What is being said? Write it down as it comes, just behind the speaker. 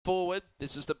forward.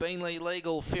 This is the Beanley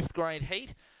Legal 5th grade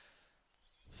heat.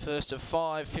 First of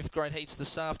 5 5th grade heats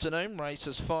this afternoon.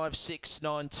 Races 5, 6,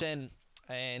 9, 10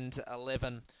 and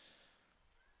 11.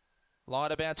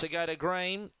 Light about to go to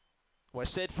green. We're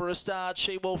set for a start.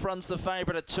 She Wolf runs the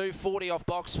favourite at 2:40 off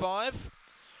box 5.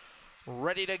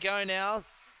 Ready to go now.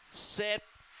 Set.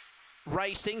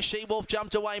 Racing. She Wolf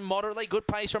jumped away moderately. Good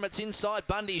pace from its inside.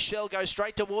 Bundy Shell goes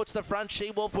straight towards the front. She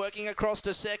Wolf working across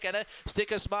to second.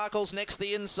 Sticker Sparkles next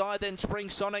the inside. Then Spring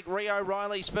Sonic. Rio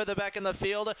Riley's further back in the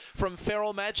field from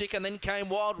Feral Magic. And then came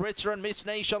Wild Ritzer and Miss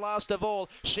Nisha last of all.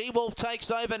 She Wolf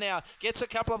takes over now. Gets a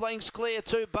couple of lengths clear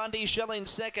too. Bundy Shell in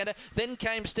second. Then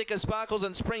came Sticker Sparkles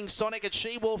and Spring Sonic. It's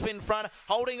She Wolf in front.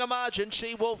 Holding a margin.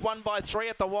 She Wolf won by 3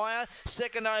 at the wire.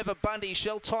 Second over Bundy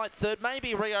Shell. Tight third.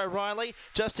 Maybe Rio Riley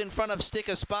just in front of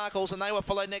Sticker Sparkles, and they were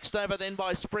followed next over then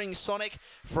by Spring Sonic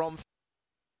from